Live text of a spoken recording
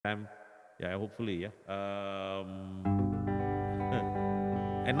time. Yeah, hopefully, yeah.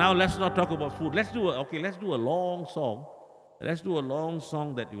 And now let's not talk about food. Let's do a long song. Let's do a long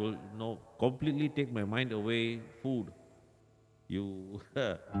song that will, completely take my mind away. Food. You.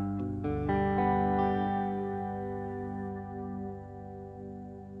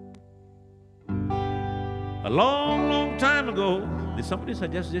 A long, long time ago, did somebody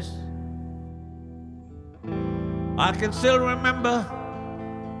suggest this? I can still remember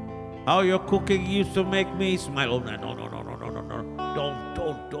how your cooking used to make me smile. Oh, no, no, no, no, no, no, no, no.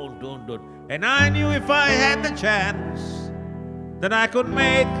 Don't. And I knew if I had the chance, then I could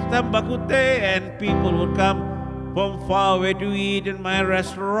make the Bak Kut Teh and people would come from far away to eat in my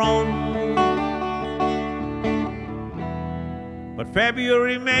restaurant. But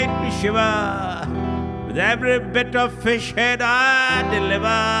February made me shiver. With every bit of fish head I deliver.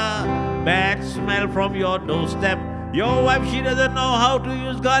 Bad smell from your doorstep. Your wife, she doesn't know how to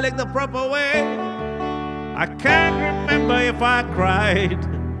use garlic the proper way. I can't remember if I cried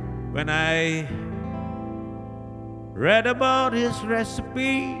when I read about his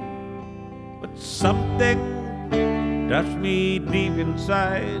recipe, but something touched me deep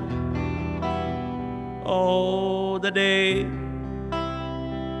inside. Oh, the day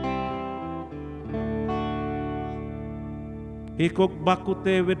he cooked Bak Kut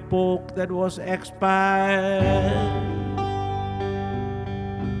Teh with pork that was expired.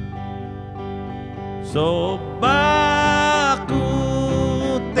 So Bak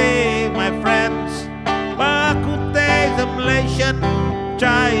Kut Teh, my friends, Bak Kut Teh is a Malaysian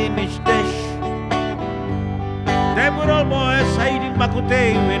Chinese dish. Them good old boys are eating Bak Kut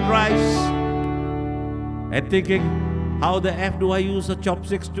Teh with rice and thinking, how the F do I use the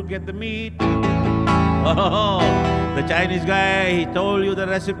chopsticks to get the meat? Oh, the Chinese guy, he told you the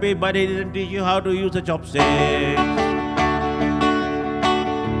recipe, but he didn't teach you how to use the chopsticks.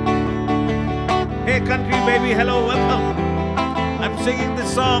 Hey country baby, hello, welcome. I'm singing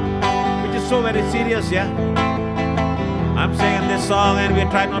this song, which is so very serious, yeah? I'm singing this song and we're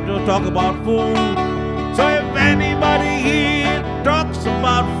trying not to talk about food. So if anybody here talks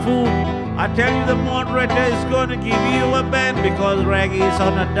about food, I tell you the moderator is going to give you a ban because reggae is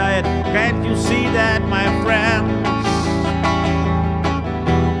on a diet. Can't you see that, my friends?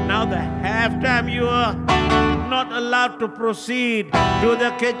 Now the halftime you are not allowed to proceed to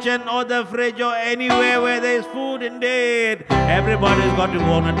the kitchen or the fridge or anywhere where there is food indeed. Everybody's got to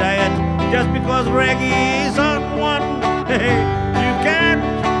go on a diet just because reggae is on one. You can't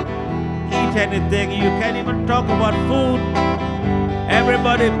eat anything. You can't even talk about food.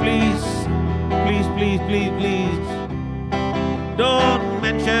 Everybody please, please, don't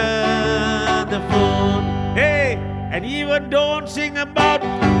mention the food. Hey, and even don't sing about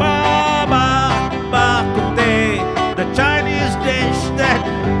Bak Kut Teh, the Chinese dish that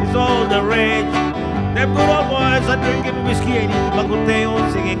is all the rage. Them good old boys are drinking whiskey and eating Bak Kut Teh,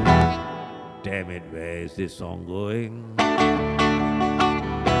 all singing. Damn it, where is this song going?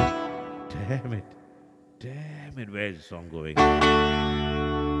 Damn it, where is this song going?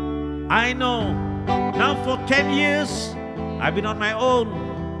 I know, now for 10 years, I've been on my own.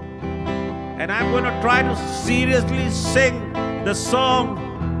 And I'm going to try to seriously sing the song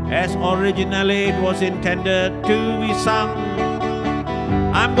as originally it was intended to be sung.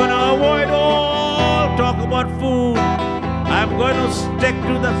 I'm going to avoid all talk about food. I'm going to stick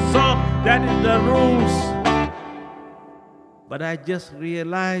to the song, that is the rules. But I just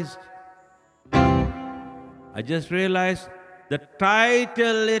realized the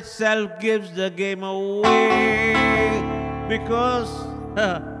title itself gives the game away because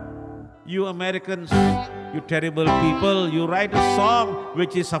you Americans, you terrible people, you write a song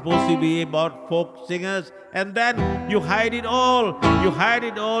which is supposed to be about folk singers and then you hide it all.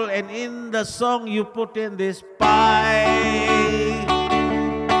 And in the song you put in this pie.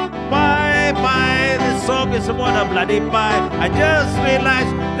 This song is about a bloody pie. I just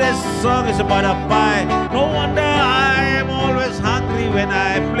realized this song is about a pie. No wonder I am always hungry when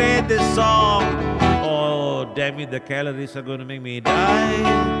I play this song. Oh, damn it, the calories are gonna make me die.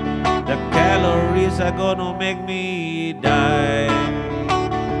 The calories are gonna make me die.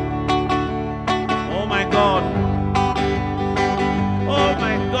 Oh my God. Oh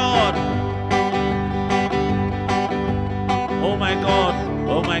my God. Oh my God.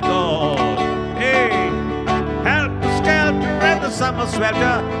 Oh my God. Hey, helter-skelter in the summer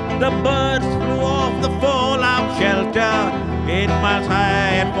swelter, the birds flew off the fallout shelter. 8 miles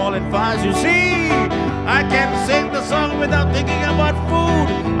high and falling fast, you see. I can sing the song without thinking about food.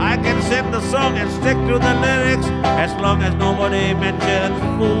 I can sing the song and stick to the lyrics as long as nobody mentions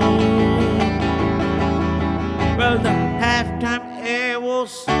food. Well, the halftime air was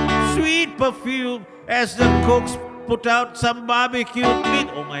potatoes, sweet perfume as the cooks put out some barbecued meat.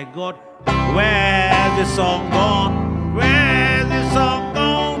 Oh my God, where's the song gone? Where's the song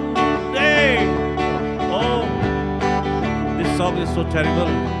gone? Hey! Oh, this song is so terrible.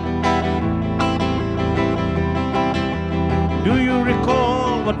 Do you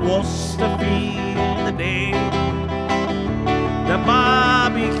recall what was the feel the day the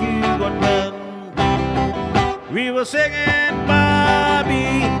barbecue got burned? We were singing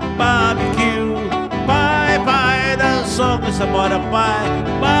barbecue, pie, pie. The song is about a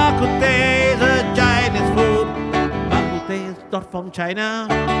pie. Bak Kut Teh is a Chinese food. Bak Kut Teh is not from China.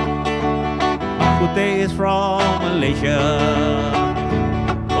 Bak Kut Teh is from Malaysia.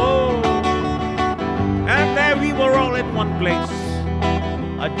 Oh, and there we were all in one place.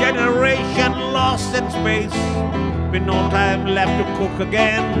 A generation lost in space, with no time left to cook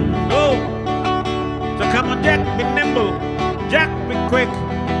again. Oh. So come on, Jack, be nimble, Jack, be quick.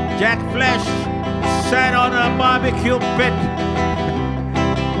 Jack Flesh sat on a barbecue pit.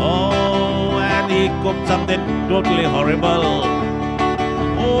 Oh, and he cooked something totally horrible.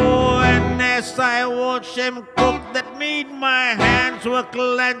 Oh, and as I watched him cook that meat, my hands were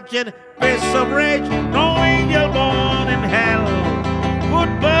clenching, fists of rage. No angel born in hell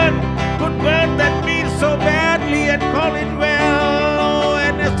could burn that meat so badly and call it well. Oh,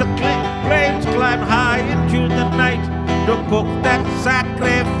 and as the flames climb high into the night to cook that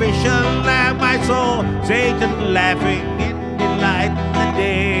sacrificial lamb, I saw Satan laughing in delight the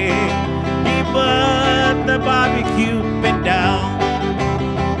day he burned the barbecue pit down.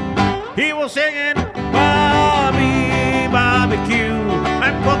 He was singing barbecue.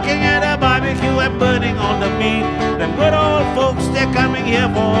 I'm cooking at a barbecue, I'm burning all the meat. Them good old folks, they're coming here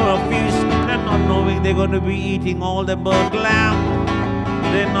for a feast. They're not knowing they're going to be eating all the burnt lamb.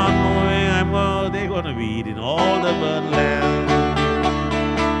 They're not knowing they're going to be eating all the burnt lamb.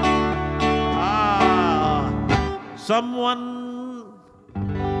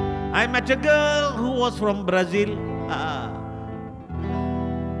 I met a girl who was from Brazil.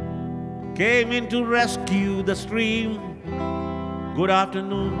 Came in to rescue the stream. Good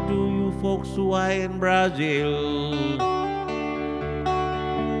afternoon to you folks who are in Brazil.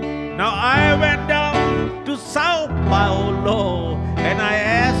 Now I went down to Sao Paulo and I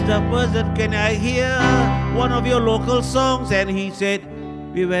asked the person, can I hear one of your local songs? And he said,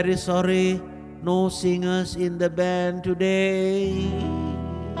 we're very sorry, no singers in the band today.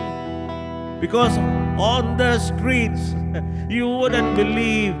 Because on the streets, you wouldn't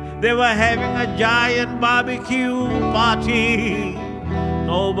believe they were having a giant barbecue party.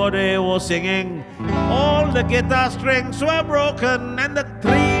 Nobody was singing. All the guitar strings were broken, and the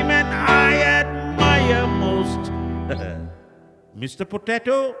three men I admire most, Mr.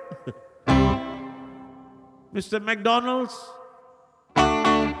 Potato, Mr. McDonald's,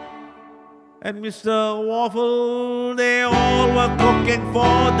 and Mr. Waffle, they all were cooking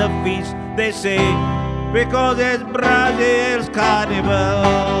for the feast. They say, because it's Brazil's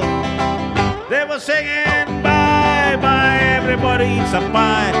carnival. They were singing, bye, bye, everybody eats a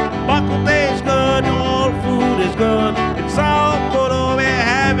pie. Bak Kut Teh is good, all food is good. In Sao Paulo we're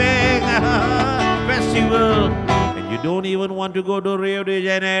having a festival. And you don't even want to go to Rio de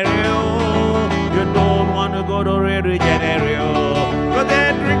Janeiro. You don't want to go to Rio de Janeiro. Because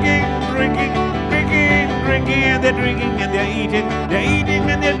they're drinking, and they're drinking and they're eating. They're eating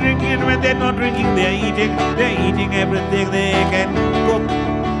and they're drinking, and when they're not drinking, they're eating. They're eating everything they can cook.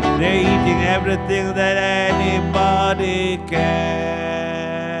 They're eating everything that anybody can.